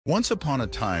Once upon a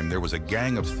time, there was a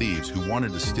gang of thieves who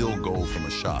wanted to steal gold from a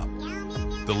shop.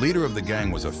 The leader of the gang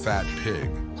was a fat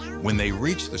pig. When they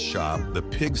reached the shop, the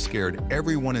pig scared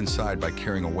everyone inside by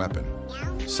carrying a weapon.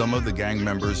 Some of the gang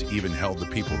members even held the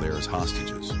people there as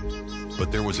hostages.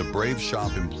 But there was a brave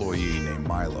shop employee named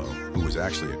Milo, who was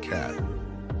actually a cat.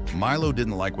 Milo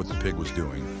didn't like what the pig was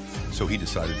doing, so he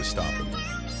decided to stop him.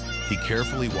 He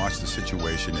carefully watched the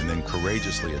situation and then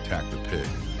courageously attacked the pig.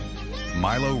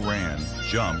 Milo ran,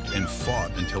 jumped, and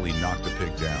fought until he knocked the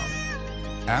pig down.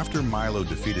 After Milo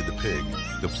defeated the pig,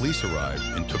 the police arrived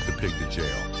and took the pig to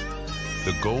jail.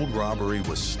 The gold robbery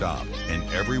was stopped, and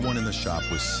everyone in the shop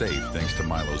was safe thanks to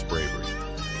Milo's bravery.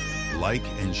 Like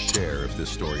and share if this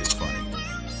story is funny.